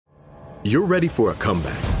You're ready for a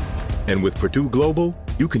comeback. And with Purdue Global,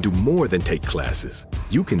 you can do more than take classes.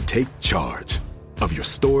 You can take charge of your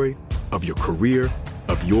story, of your career,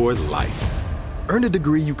 of your life. Earn a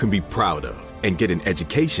degree you can be proud of and get an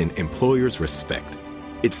education employers respect.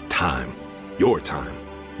 It's time, your time,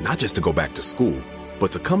 not just to go back to school,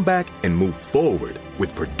 but to come back and move forward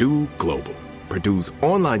with Purdue Global, Purdue's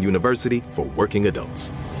online university for working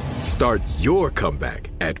adults. Start your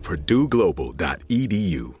comeback at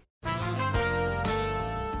purdueglobal.edu.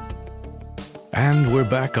 And we're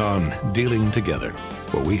back on Dealing Together,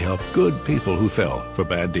 where we help good people who fell for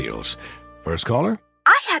bad deals. First caller?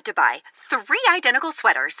 I had to buy 3 identical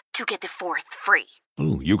sweaters to get the 4th free.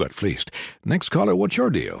 Ooh, you got fleeced. Next caller, what's your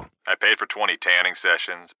deal? I paid for 20 tanning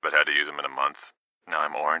sessions, but had to use them in a month. Now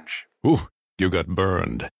I'm orange. Ooh, you got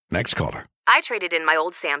burned. Next caller. I traded in my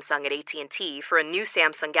old Samsung at AT&T for a new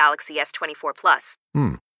Samsung Galaxy S24 Plus.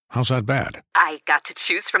 How's that bad? I got to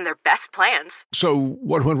choose from their best plans. So,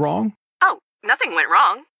 what went wrong? Oh, nothing went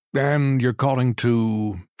wrong. And you're calling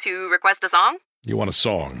to... To request a song? You want a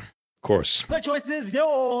song. Of course. The choice is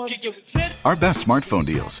yours. Our best smartphone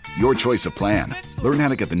deals. Your choice of plan. Learn how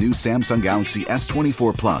to get the new Samsung Galaxy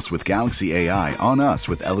S24 Plus with Galaxy AI on us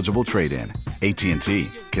with eligible trade-in.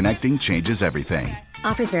 AT&T. Connecting changes everything.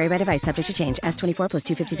 Offers vary by device, subject to change. S24 plus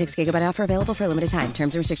 256 gigabyte offer available for a limited time.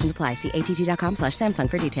 Terms and restrictions apply. See att.com/Samsung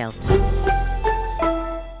for details.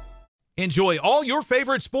 Enjoy all your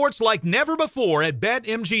favorite sports like never before at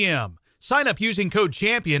BetMGM. Sign up using code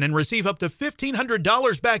CHAMPION and receive up to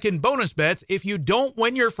 $1,500 back in bonus bets if you don't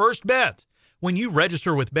win your first bet. When you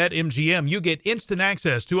register with BetMGM, you get instant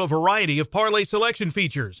access to a variety of parlay selection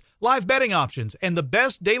features, live betting options, and the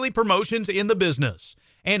best daily promotions in the business.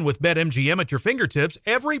 And with BetMGM at your fingertips,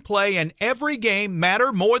 every play and every game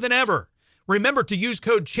matter more than ever. Remember to use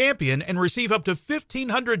code CHAMPION and receive up to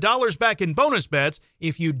 $1,500 back in bonus bets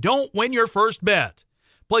if you don't win your first bet.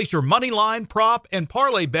 Place your money line, prop, and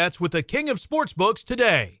parlay bets with the king of sportsbooks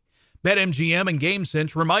today. BetMGM and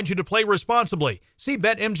GameSense remind you to play responsibly. See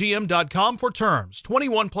BetMGM.com for terms.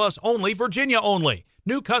 21 plus only, Virginia only.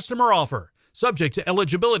 New customer offer. Subject to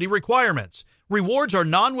eligibility requirements. Rewards are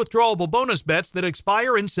non-withdrawable bonus bets that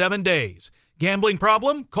expire in 7 days. Gambling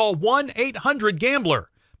problem? Call 1-800-GAMBLER.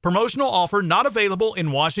 Promotional offer not available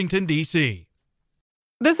in Washington, D.C.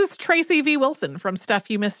 This is Tracy V. Wilson from Stuff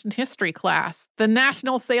You Missed in History class. The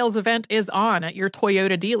national sales event is on at your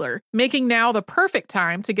Toyota dealer, making now the perfect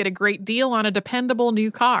time to get a great deal on a dependable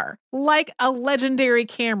new car. Like a legendary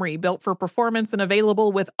Camry built for performance and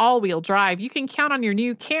available with all-wheel drive, you can count on your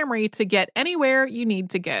new Camry to get anywhere you need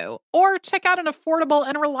to go. Or check out an affordable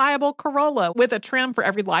and reliable Corolla with a trim for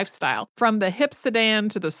every lifestyle. From the hip sedan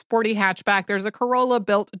to the sporty hatchback, there's a Corolla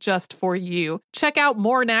built just for you. Check out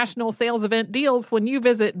more national sales event deals when you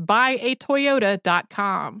visit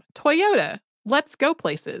buyatoyota.com. Toyota, let's go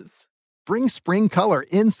places. Bring spring color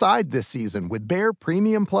inside this season with Behr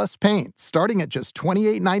Premium Plus paint, starting at just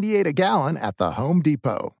 $28.98 a gallon at the Home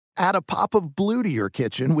Depot. Add a pop of blue to your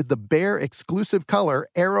kitchen with the Behr exclusive color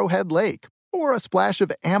Arrowhead Lake, or a splash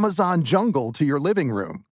of Amazon Jungle to your living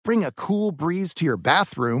room. Bring a cool breeze to your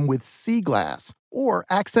bathroom with Sea Glass, or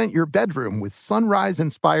accent your bedroom with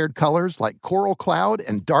sunrise-inspired colors like Coral Cloud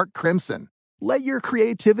and Dark Crimson. Let your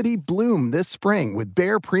creativity bloom this spring with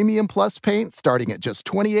Behr Premium Plus paint starting at just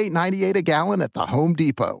 $28.98 a gallon at the Home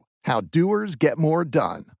Depot. How doers get more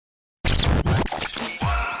done.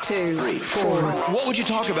 2, 3, 4. What would you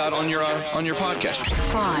talk about on your podcast?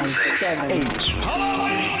 5, 7, 8. Hello,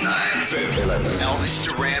 9, 10, 11. Elvis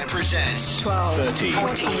Duran presents 12, 13,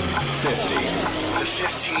 14, 15. The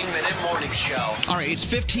 15-minute morning show. All right, it's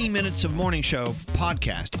 15 minutes of morning show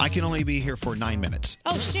podcast. I can only be here for 9 minutes.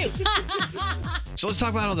 Oh, shoot. So let's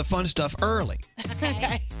talk about all the fun stuff early.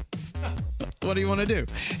 Okay. What do you want to do?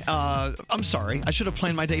 I'm sorry. I should have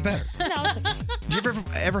planned my day better. No, it's okay. Do you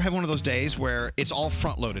ever have one of those days where it's all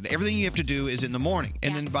front-loaded? Everything you have to do is in the morning.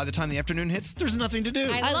 And then by the time the afternoon hits, there's nothing to do.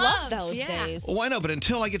 I love those days. Well, I know, but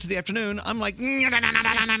until I get to the afternoon, I'm like...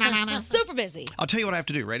 Super busy. I'll tell you what I have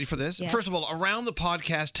to do. Ready for this? Yes. First of all, around the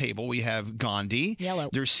podcast table, we have Gandhi. Yellow.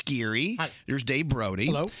 There's Skiri. Hi. There's Dave Brody.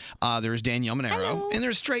 Hello. There's Danielle Monero. Hello. And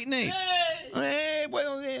there's Straight Nate. Hey,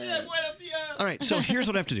 buenos dias. All right, so here's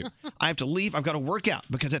what I have to do. I have to leave. I've got to work out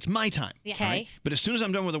because that's my time. Okay. Right? But as soon as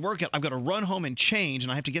I'm done with the workout, I've got to run home and change,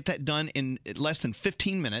 and I have to get that done in less than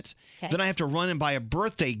 15 minutes. Okay. Then I have to run and buy a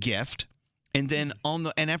birthday gift, and then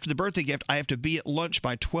after the birthday gift, I have to be at lunch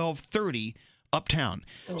by 12:30 uptown.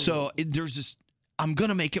 Oh. So there's this. I'm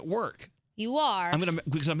gonna make it work. You are. I'm gonna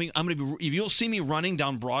be. If you'll see me running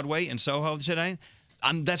down Broadway in Soho today,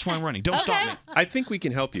 That's why I'm running. Don't stop me. I think we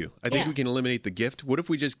can help you. I think we can eliminate the gift. What if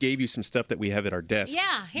we just gave you some stuff that we have at our desk?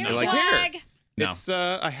 Yeah, here's You're like, flag. here. It's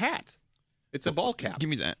a hat. It's a ball cap. Give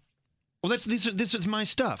me that. Well, this is my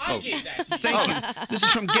stuff. I gave that to you. Thank you. This is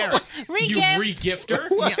from Garrett. Re-gift. You re-gifter?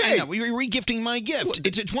 Yeah, I know. You're re-gifting my gift.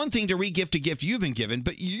 It's one thing to re-gift a gift you've been given,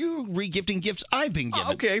 but you re-gifting gifts I've been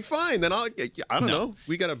given. Okay, fine. Then I don't know.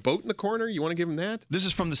 We got a boat in the corner. You want to give him that? This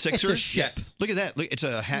is from the Sixers. Yes. Look at that. Look, it's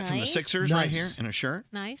a hat from the Nice. Sixers right here and a shirt.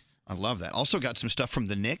 Nice. I love that. Also got some stuff from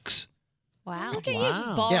the Knicks. Wow. Look at you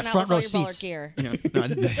just balling out front with all row your baller seats. gear. No,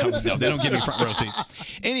 they don't give me front row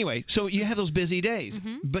seats. Anyway, so you have those busy days,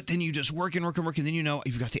 but then you just work and then you know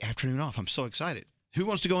you've got the afternoon off. I'm so excited. Who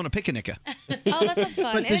wants to go on a picnic? Oh, that sounds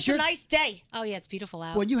fun. And does it's your- a nice day. Oh, yeah, it's beautiful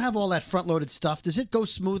out. When you have all that front-loaded stuff, does it go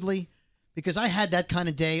smoothly? Because I had that kind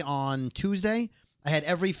of day on Tuesday. I had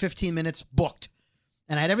every 15 minutes booked,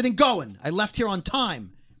 and I had everything going. I left here on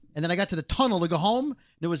time, and then I got to the tunnel to go home.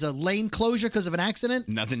 There was a lane closure because of an accident.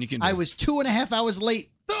 Nothing you can do. I was 2.5 hours late.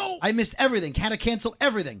 No! I missed everything. Had to cancel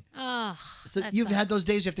everything. Oh, So you've had those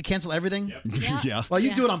days you have to cancel everything? Yeah. Well,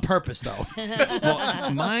 you do it on purpose, though.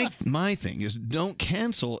 Well, my thing is don't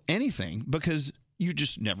cancel anything because you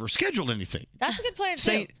just never scheduled anything. That's a good plan,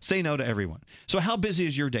 too. Say no to everyone. So how busy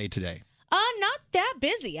is your day today? Not that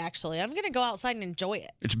busy, actually. I'm going to go outside and enjoy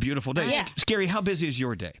it. It's a beautiful day. Yeah. Scary, how busy is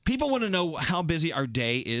your day? People want to know how busy our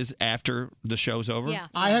day is after the show's over. Yeah.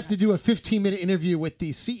 I have to do a 15-minute interview with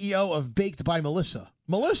the CEO of Baked by Melissa.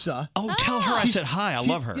 Melissa. Oh, tell her I said hi. I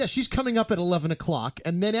love her. Yeah, she's coming up at 11 o'clock.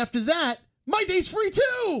 And then after that, my day's free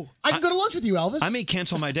too. I can go to lunch with you, Elvis. I may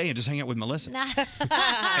cancel my day and just hang out with Melissa. Nah.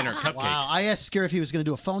 And her cupcakes. Wow. I asked Scary if he was going to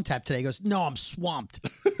do a phone tap today. He goes, no, I'm swamped.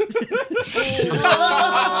 That's why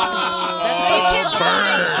you can't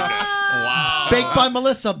burn. Wow. Baked by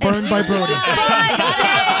Melissa, burned by Brody.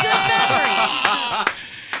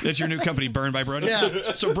 That's your new company, Burned by Brody?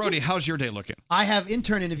 Yeah. So, Brody, how's your day looking? I have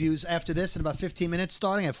intern interviews after this in about 15 minutes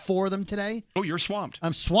starting. I have 4 of them today. Oh, you're swamped.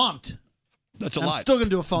 I'm swamped. That's a I'm lot. still going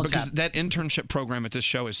to do a phone because tap. that internship program at this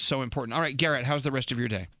show is so important. All right, Garrett, how's the rest of your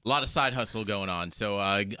day? A lot of side hustle going on.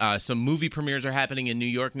 So some movie premieres are happening in New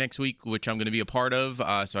York next week, which I'm going to be a part of.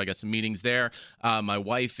 So I got some meetings there. My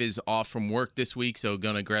wife is off from work this week, so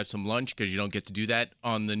going to grab some lunch because you don't get to do that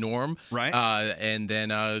on the norm. Right. And then,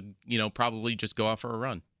 probably just go out for a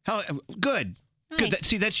run. How good. Nice. Good.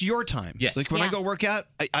 See, that's your time. Yes. Like when I go work out,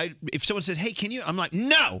 I if someone says, "Hey, can you?" I'm like,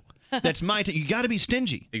 "No." That's my time. You got to be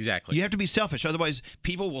stingy. Exactly. You have to be selfish. Otherwise,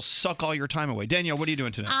 people will suck all your time away. Danielle, what are you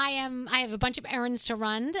doing today? I have a bunch of errands to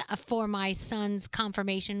run for my son's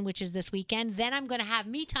confirmation, which is this weekend. Then I'm going to have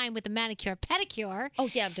me time with the manicure pedicure. Oh,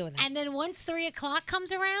 yeah, I'm doing that. And then once 3 o'clock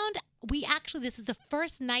comes around, this is the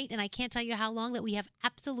first night, and I can't tell you how long, that we have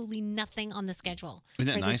absolutely nothing on the schedule Isn't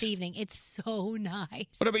that for nice? this evening. It's so nice.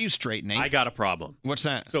 What about you, Straight Nate? I got a problem. What's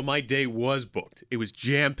that? So my day was booked. It was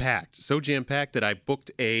jam-packed. So jam-packed that I booked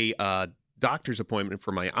a doctor's appointment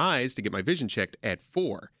for my eyes to get my vision checked at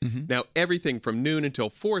 4. Mm-hmm. Now, everything from noon until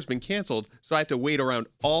 4 has been canceled, so I have to wait around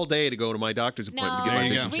all day to go to my doctor's appointment to get my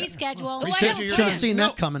vision checked. Reschedule. Should have seen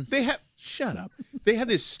that coming. They have... Shut up. They have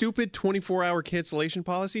this stupid 24-hour cancellation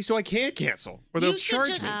policy, so I can't cancel, or they'll You should charge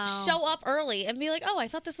just me. show up early and be like, oh, I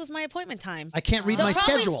thought this was my appointment time. I can't read They'll my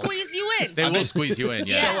probably schedule. squeeze you in. They will squeeze you in,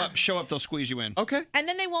 yeah. Show up, they'll squeeze you in. Okay. And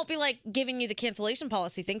then they won't be like giving you the cancellation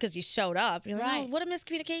policy thing because you showed up. You're like, Right. oh, what a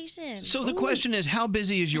miscommunication. So the question is, how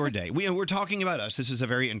busy is your day? We're talking about us. This is a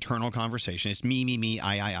very internal conversation. It's me,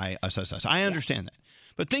 I, us. I understand that.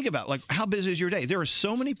 But think about, like, how busy is your day? There are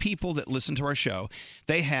so many people that listen to our show.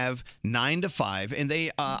 They have 9 to 5, and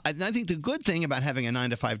and I think the good thing about having a 9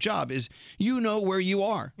 to 5 job is you know where you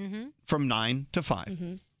are from 9 to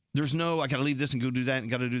 5. There's no, I got to leave this and go do that,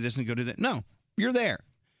 and got to do this and go do that. No, you're there.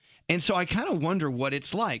 And so I kind of wonder what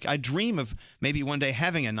it's like. I dream of maybe one day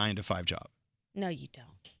having a 9 to 5 job. No, you don't.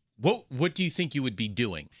 What do you think you would be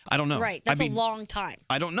doing? I don't know. Right. That's a long time.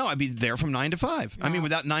 I don't know. I'd be there from 9 to 5. I mean,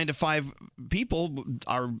 without 9 to 5 people,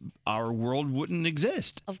 our world wouldn't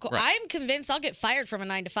exist. Of course. I'm convinced I'll get fired from a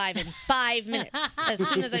 9 to 5 in 5 minutes as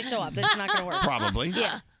soon as I show up. It's not going to work. Probably.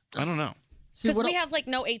 Yeah. I don't know. Because we have like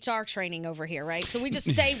no HR training over here, right? So we just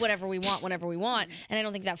say whatever we want whenever we want, and I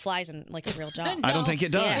don't think that flies in like a real job. I don't think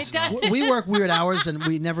it does. Yeah. It does. We work weird hours and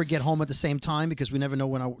we never get home at the same time because we never know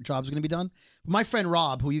when our job's going to be done. My friend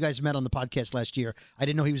Rob, who you guys met on the podcast last year, I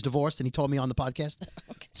didn't know he was divorced and he told me on the podcast.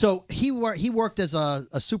 Okay. So he worked as a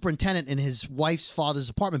superintendent in his wife's father's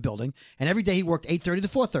apartment building, and every day he worked 8:30 to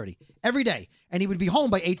 4:30 every day, and he would be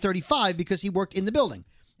home by 8:35 because he worked in the building.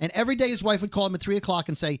 And every day his wife would call him at 3 o'clock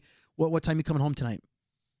and say, "What time are you coming home tonight?"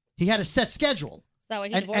 He had a set schedule. that why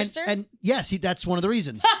he divorced her? And yes, that's one of the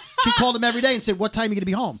reasons. She called him every day and said, "What time are you going to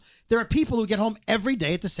be home?" There are people who get home every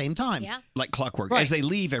day at the same time. Yeah. Like clockwork, Right. as they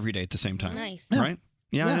leave every day at the same time. Nice. Right?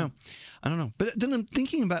 Yeah, Yeah. I know. I don't know. But then I'm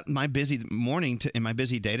thinking about my busy morning and my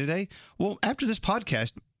busy day today. Well, after this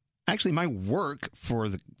podcast, actually my work for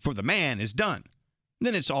the man is done.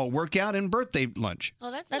 Then it's all workout and birthday lunch. Oh,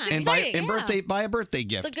 that's That's nice. exciting. Buy a birthday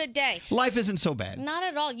gift. It's a good day. Life isn't so bad. Not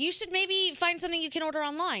at all. You should maybe find something you can order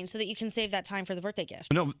online so that you can save that time for the birthday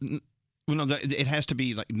gift. No, it has to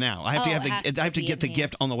be like now. I have to get the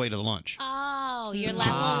gift on the way to the lunch. Oh, you're like,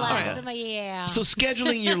 yeah. So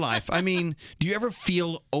scheduling your life. I mean, do you ever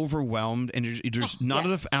feel overwhelmed and there's not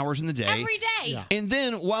enough hours in the day? Every day. Yeah. And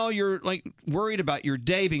then while you're like worried about your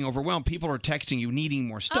day being overwhelmed, people are texting you needing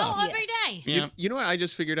more stuff. Oh, every day. Yeah. You know what I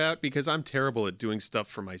just figured out? Because I'm terrible at doing stuff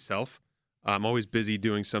for myself. I'm always busy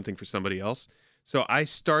doing something for somebody else. So I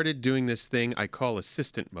started doing this thing I call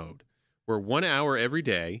assistant mode, where 1 hour every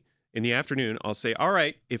day in the afternoon, I'll say, all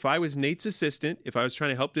right, if I was Nate's assistant, if I was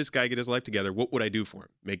trying to help this guy get his life together, what would I do for him?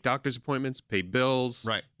 Make doctor's appointments, pay bills,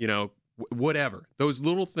 right? Whatever. Those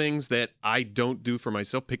little things that I don't do for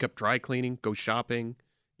myself, pick up dry cleaning, go shopping.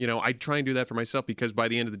 I try and do that for myself because by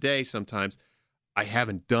the end of the day, sometimes I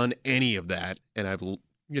haven't done any of that. And I've,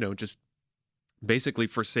 just basically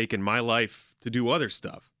forsaken my life to do other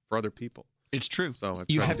stuff for other people. It's true. So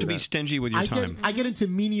you have to be stingy with your time. I get into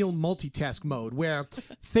menial multitask mode where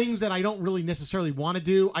things that I don't really necessarily want to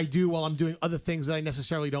do, I do while I'm doing other things that I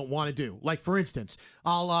necessarily don't want to do. Like, for instance,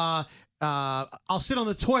 I'll sit on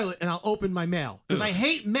the toilet and I'll open my mail because I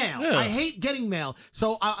hate mail. Yeah. I hate getting mail.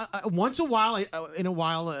 So once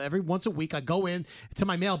every once a week, I go in to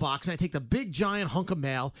my mailbox and I take the big giant hunk of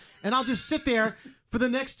mail and I'll just sit there for the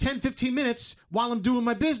next 10, 15 minutes while I'm doing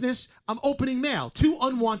my business. I'm opening mail. 2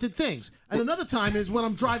 unwanted things. And another time is when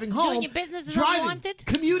I'm driving home. Doing your business is driving. unwanted?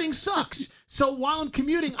 Commuting sucks. So while I'm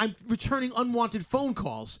commuting, I'm returning unwanted phone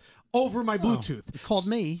calls over my Bluetooth. You called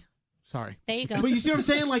me. Sorry. There you go. But you see what I'm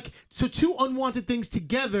saying? Like, so 2 unwanted things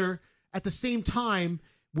together at the same time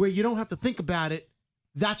where you don't have to think about it.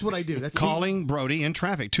 That's what I do. That's Calling Brody in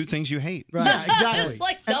traffic. 2 things you hate. Right. Yeah, exactly. It's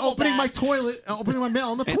like and double opening back. my toilet, opening my mail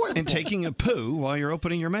on the toilet. And taking a poo while you're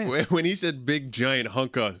opening your mail. When he said big giant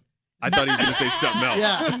hunk of, I thought he was going to say something else.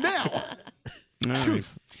 Yeah. Nice.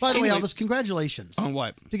 Truth. By the way, Elvis, congratulations. On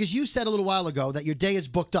what? Because you said a little while ago that your day is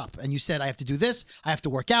booked up, and you said, I have to do this, I have to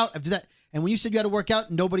work out, I have to do that. And when you said you had to work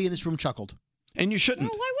out, nobody in this room chuckled. And you shouldn't.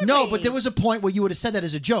 No, but there was a point where you would have said that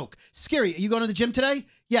as a joke. Scary, are you going to the gym today?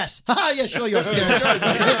 Yes. Haha, yeah, sure you are, Scary. We did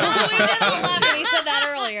all laugh when he said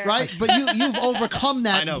that earlier. Right? But you've overcome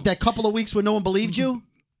that couple of weeks when no one believed you.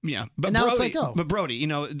 Yeah, And now it's Brody, like, oh. But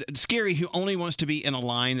Brody, Scary, who only wants to be in a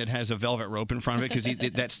line that has a velvet rope in front of it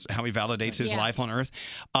because that's how he validates his life on Earth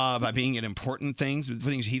by being in important things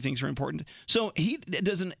he thinks are important. So he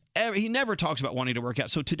never talks about wanting to work out.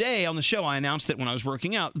 So today on the show, I announced that when I was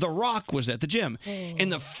working out, The Rock was at the gym,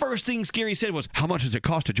 and the first thing Scary said was, "How much does it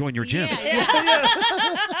cost to join your gym?"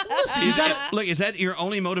 Is that your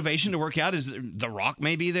only motivation to work out? Is The Rock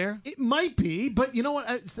may be there? It might be, but you know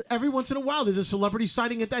what? Every once in a while, there's a celebrity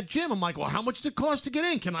sighting at that gym. I'm like, well, how much does it cost to get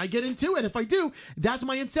in? Can I get into it? If I do, that's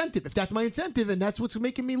my incentive. If that's my incentive and that's what's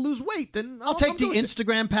making me lose weight, then I'll take the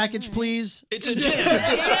Instagram package, please. It's a gym.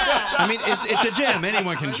 I mean, it's a gym.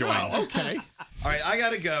 Anyone can join. Okay. All right, I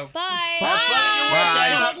gotta go. Bye.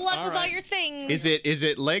 Bye. Good luck with all your things. Is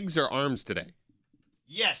it legs or arms today?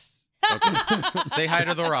 Yes. Say hi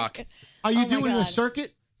to The Rock. Are you doing a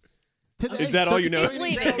circuit today? Is that all you know? Just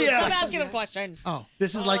leave it. Stop asking him questions. Oh,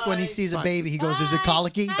 this is like when he sees a baby, he goes, "Is it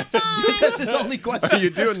colicky?" That's his only question. Are you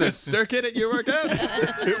doing the circuit at your workout?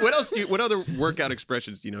 What other workout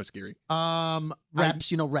expressions do you know, Scary?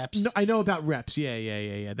 Reps, reps. No, I know about reps.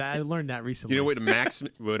 Yeah. I learned that recently. You know what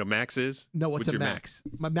a max is? No, what's a your max?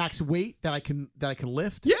 My max weight that I can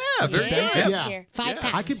lift. Yeah, very good. Yeah. 5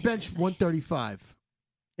 pounds. I can bench 135.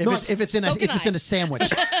 If it's in a sandwich.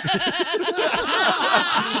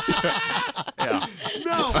 Yeah.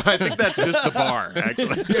 No, I think that's just the bar.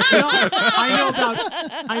 Actually,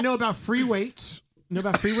 I know about free weights. You know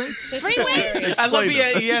about free weights? Free weights? I love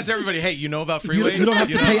he asks everybody, hey, you know about free weights? You don't have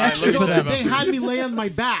to pay extra for that. They had me lay on my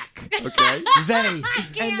back. Okay.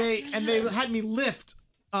 They had me lift.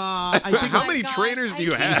 I think How many trainers do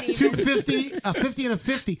you have? 250, a 50, and a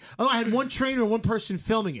 50. Oh, I had one trainer and one person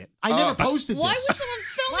filming it. I never posted this. Why was someone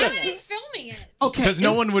Why filming were they it? filming it? Okay. Because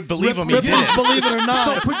no one would believe him. He did Ripley's it. believe it or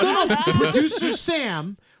not. So producer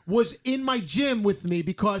Sam was in my gym with me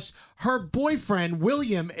because her boyfriend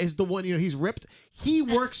William is the one. He's ripped. He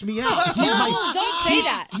works me out. He's No, don't say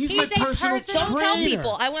that. He's my personal Don't tell trainer.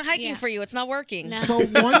 people. I went hiking for you. It's not working. So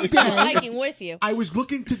one day, I'm hiking with you. I was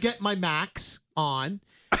looking to get my max on.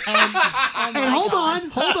 And hold on.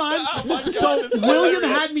 So William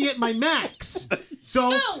had me at my max.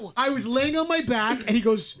 So I was laying on my back, and he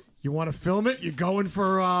goes, "You want to film it? You're going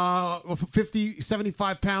for 50,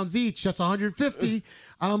 75 pounds each. That's 150.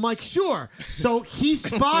 And I'm like, sure. So he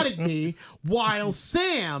spotted me while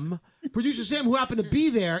producer Sam, who happened to be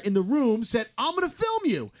there in the room, said, "I'm going to film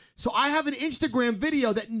you." So I have an Instagram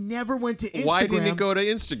video that never went to Instagram. Why didn't it go to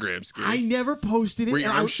Instagram, Scary? I never posted it. Were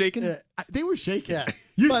your arms shaking? They were shaking. Yeah.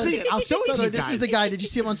 You see it. I'll show it to you This guys. is the guy. Did you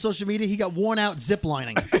see him on social media? He got worn out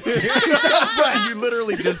ziplining. You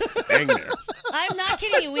literally just hang there. I'm not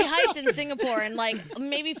kidding you. We hiked in Singapore, and like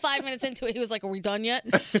maybe 5 minutes into it, he was like, "Are we done yet?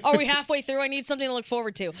 Are we halfway through? I need something to look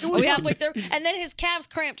forward to. Are we halfway through?" And then his calves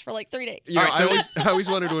cramped for like 3 days. You know, I always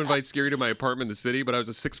wanted to invite Scary to my apartment in the city, but I was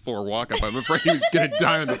a 6'4" walk-up. I'm afraid he was going to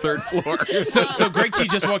die on the 3rd floor. So Greg T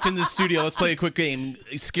just walked into the studio. Let's play a quick game.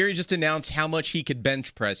 Scary just announced how much he could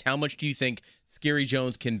bench press. How much do you think Scary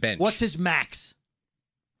Jones can bench? What's his max?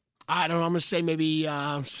 I don't know. I'm going to say maybe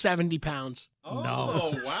 70 pounds.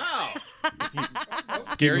 Oh, wow.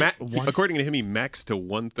 Scary? According to him, he maxed to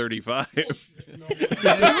 135.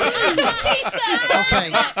 Okay.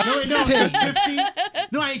 No, 50.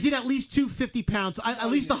 No, I did at least 250 pounds. At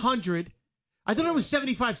least 100. I thought it was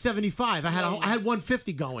 75. I had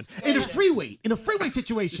 150 going in a free weight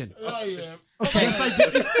situation. Oh yeah. Okay. Yes, I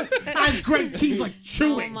did. As Greg T's like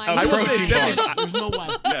chewing. I will say 75. There's no way.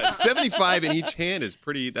 Yeah, 75 in each hand is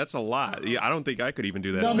pretty. That's a lot. I don't think I could even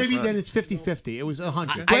do that. No, maybe then it's 50-50. It was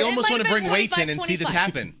 100. I almost want to bring weights in and see this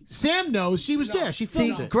happen. Sam knows. She was there. She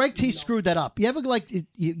filmed it. Greg T screwed that up. You ever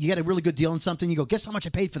you get a really good deal on something? You go, guess how much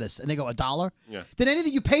I paid for this? And they go, $1. Yeah. Then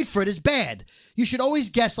anything you paid for it is bad. You should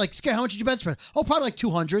always guess, like, Scary, how much did you bench press? Oh, probably like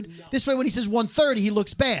 200. This way, when he says 130, he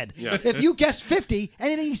looks bad. Yeah. If you guess 50,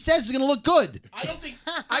 anything he says is going to look good.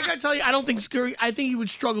 I got to tell you, I don't think Scary. I think he would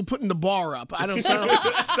struggle putting the bar up. I don't It's not a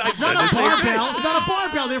barbell. It's not a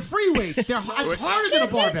barbell. They're free weights. It's harder than a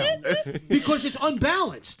barbell because it's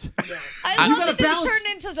unbalanced. I You love gotta that this balance- turned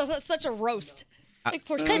into such a roast. Like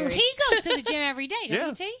poor Scary. Because T goes to the gym every day, don't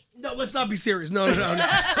you, T? No, let's not be serious. No.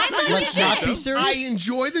 Let's not be serious. I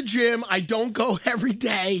enjoy the gym. I don't go every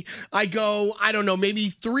day. I go, I don't know, maybe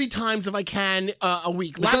 3 times if I can a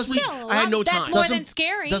week. Last week, I had no time. That's more than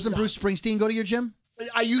Scary. Doesn't Bruce Springsteen go to your gym?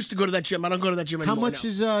 I used to go to that gym. I don't go to that gym How anymore. much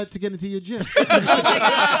is to get into your gym?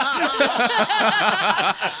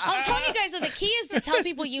 I'm telling you guys that the key is to tell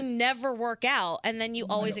people you never work out, and then you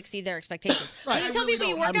always exceed their expectations. Right, When you I tell really people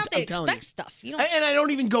you don't. work out, they I'm telling expect you. stuff. You don't. And I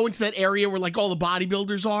don't even go into that area where like all the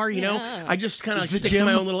bodybuilders are. You know, I just kind of The stick gym-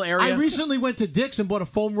 to my own little area. I recently went to Dick's and bought a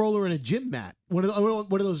foam roller and a gym mat. One of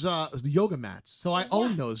those the yoga mats. So I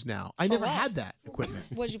own those now. I never had that equipment.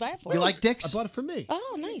 What'd you buy it for? You like Dick's? I bought it for me.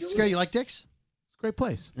 Oh, nice. Scary, you like Dick's? Great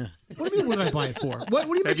place. Yeah. What do you mean? What did I buy it for? What do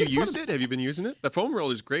you Have you making fun used of? it? Have you been using it? The foam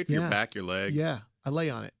roller is great for Yeah. your back, your legs. Yeah, I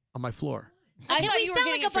lay on it on my floor. I Okay, thought we you were sound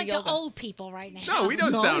getting like a it for bunch of yoga. old people right now. No, we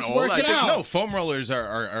don't No, sound it's old. I working think- out. No, foam rollers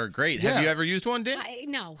are great. Yeah. Have you ever used one, Dick?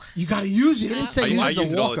 No. You got to use it. You didn't say I use it as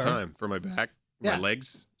use a it all the walker. time for my back, Yeah. my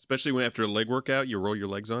legs. Especially when after a leg workout, you roll your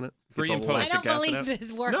legs on it. Gets Pre all and the post. I lactic don't acid believe out.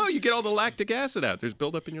 this works. No, you get all the lactic acid out. There's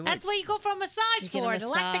buildup in your legs. That's what you go for a massage You get a for, the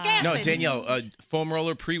lactic massage. acid. No, Danielle, foam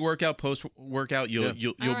roller pre-workout, post-workout, All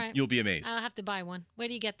right. you'll be amazed. I'll have to buy one. Where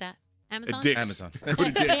do you get that? Amazon? Dick's. Amazon. Go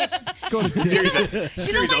to Dick's. Go to Dick's.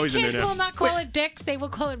 You know, Scary's my always in there kids now. will not call it Dick's. They will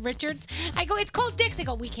call it Richards. I go, it's called Dick's. They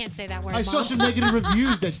go, we can't say that word, I saw Mom. some negative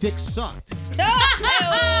reviews that Dick sucked.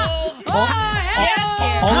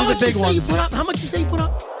 Only the big ones. How much you say you put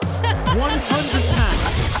up? 100 pounds.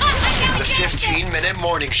 The 15-minute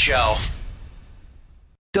morning show.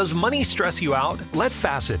 Does money stress you out? Let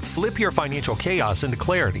Facet flip your financial chaos into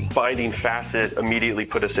clarity. Finding Facet immediately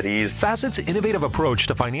put us at ease. Facet's innovative approach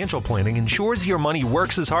to financial planning ensures your money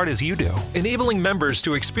works as hard as you do, enabling members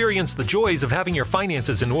to experience the joys of having your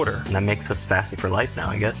finances in order. And that makes us Facet for life now,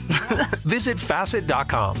 I guess. Visit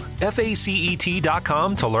Facet.com,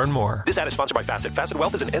 FACET.com to learn more. This ad is sponsored by Facet. Facet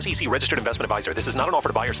Wealth is an SEC registered investment advisor. This is not an offer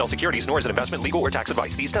to buy or sell securities, nor is it investment, legal, or tax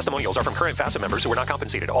advice. These testimonials are from current Facet members who are not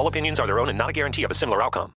compensated. All opinions are their own and not a guarantee of a similar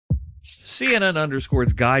outcome.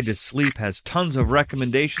 CNN_'s Guide to Sleep has tons of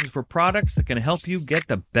recommendations for products that can help you get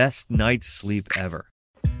the best night's sleep ever.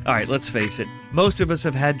 All right, let's face it, most of us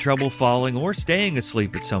have had trouble falling or staying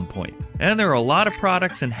asleep at some point, and there are a lot of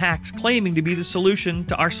products and hacks claiming to be the solution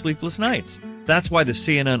to our sleepless nights. That's why the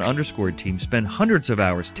CNN_ team spend hundreds of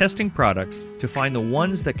hours testing products to find the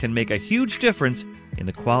ones that can make a huge difference in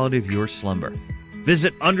the quality of your slumber.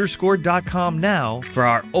 Visit underscore.com now for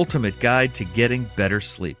our ultimate guide to getting better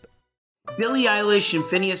sleep. Billie Eilish and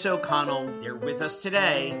Phineas O'Connell, they're with us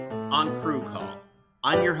today on Crew Call.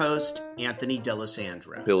 I'm your host, Anthony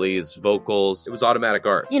D'Alessandro. Billy's vocals, it was automatic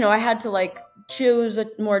art. You know, I had to choose a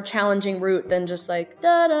more challenging route than just da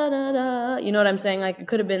da da da. You know what I'm saying? It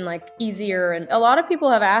could have been easier. And a lot of people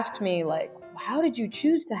have asked me how did you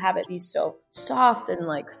choose to have it be so soft and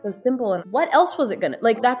so simple? And what else was it gonna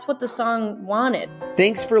that's what the song wanted.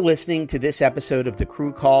 Thanks for listening to this episode of the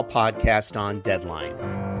Crew Call podcast on Deadline.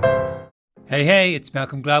 Hey, it's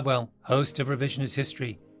Malcolm Gladwell, host of Revisionist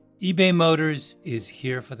History. eBay Motors is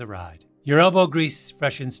here for the ride. Your elbow grease,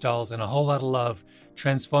 fresh installs, and a whole lot of love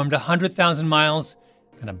transformed 100,000 miles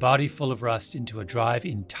and a body full of rust into a drive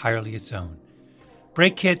entirely its own.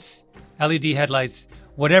 Brake kits, LED headlights,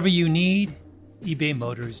 whatever you need, eBay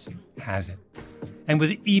Motors has it. And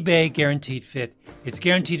with eBay Guaranteed Fit, it's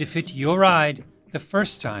guaranteed to fit your ride the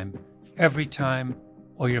first time, every time,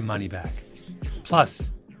 or your money back.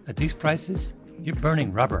 Plus, at these prices, you're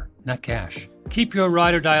burning rubber, not cash. Keep your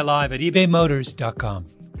ride or die alive at ebaymotors.com.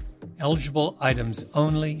 Eligible items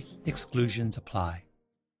only. Exclusions apply.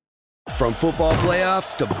 From football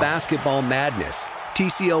playoffs to basketball madness,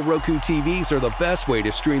 TCL Roku TVs are the best way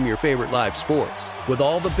to stream your favorite live sports. With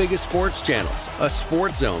all the biggest sports channels, a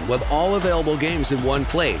sports zone with all available games in one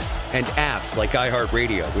place, and apps like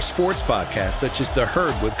iHeartRadio with sports podcasts such as The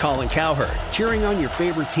Herd with Colin Cowherd. Cheering on your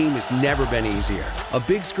favorite team has never been easier. A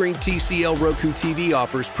big screen TCL Roku TV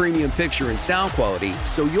offers premium picture and sound quality,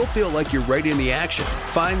 so you'll feel like you're right in the action.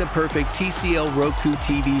 Find the perfect TCL Roku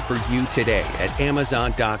TV for you today at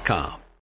Amazon.com.